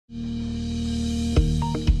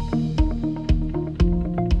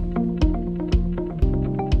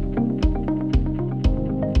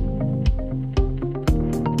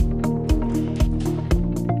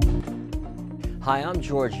Hi, I'm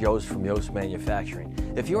George Yost from Yost Manufacturing.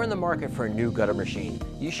 If you're in the market for a new gutter machine,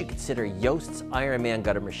 you should consider Yost's Ironman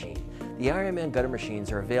gutter machine. The Ironman gutter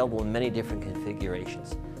machines are available in many different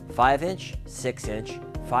configurations. 5-inch, 6-inch,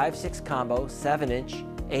 5-6 combo, 7-inch,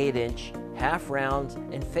 8-inch, half round,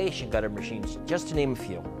 and fascia gutter machines, just to name a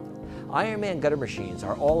few. Ironman gutter machines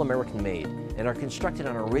are all American made and are constructed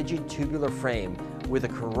on a rigid tubular frame with a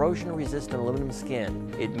corrosion-resistant aluminum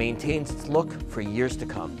skin. It maintains its look for years to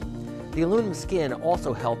come. The aluminum skin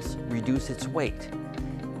also helps reduce its weight.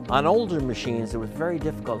 On older machines, it was very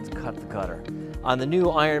difficult to cut the gutter. On the new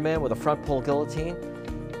Ironman with a front pull guillotine,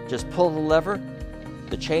 just pull the lever,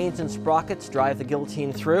 the chains and sprockets drive the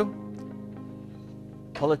guillotine through,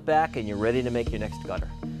 pull it back, and you're ready to make your next gutter.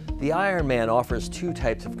 The Ironman offers two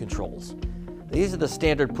types of controls. These are the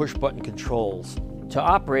standard push-button controls. To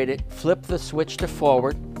operate it, flip the switch to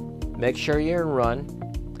forward, make sure you're in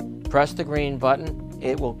run, press the green button.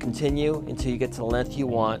 It will continue until you get to the length you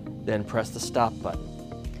want, then press the stop button.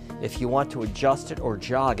 If you want to adjust it or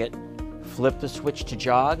jog it, flip the switch to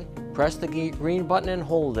jog, press the green button and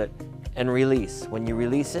hold it, and release. When you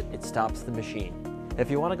release it, it stops the machine. If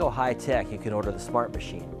you want to go high-tech, you can order the Smart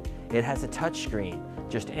Machine. It has a touch screen.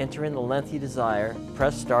 Just enter in the length you desire,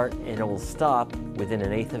 press start, and it will stop within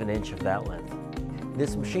 1/8 of an inch of that length.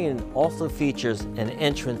 This machine also features an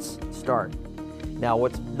entrance start. Now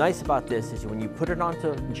what's nice about this is when you put it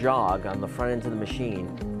onto jog on the front end of the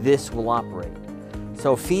machine, this will operate.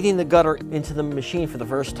 So feeding the gutter into the machine for the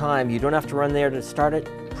first time, you don't have to run there to start it.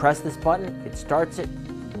 Press this button, it starts it.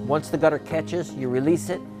 Once the gutter catches, you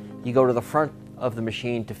release it, you go to the front of the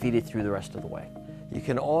machine to feed it through the rest of the way. You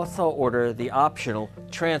can also order the optional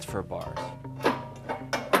transfer bars.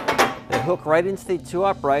 They hook right into the two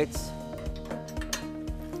uprights,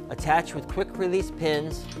 attached with quick release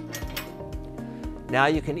pins. Now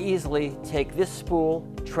you can easily take this spool,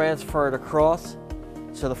 transfer it across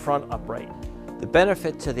to the front upright. The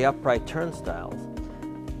benefit to the upright turnstiles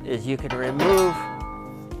is you can remove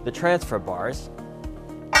the transfer bars,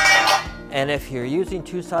 and if you're using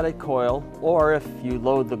two-sided coil, or if you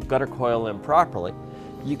load the gutter coil improperly,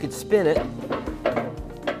 you could spin it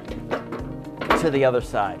to the other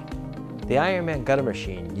side. The Ironman gutter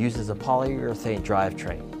machine uses a polyurethane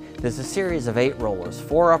drivetrain. There's a series of 8 rollers,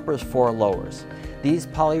 4 uppers, 4 lowers. These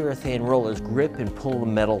polyurethane rollers grip and pull the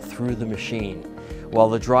metal through the machine, while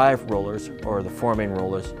the drive rollers, or the forming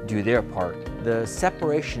rollers, do their part. The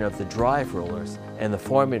separation of the drive rollers and the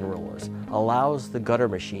forming rollers allows the gutter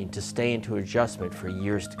machine to stay into adjustment for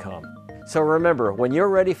years to come. So remember, when you're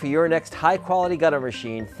ready for your next high-quality gutter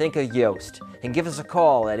machine, think of Yost, and give us a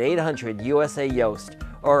call at 800-USA-YOST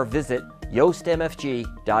or visit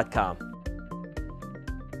yostmfg.com.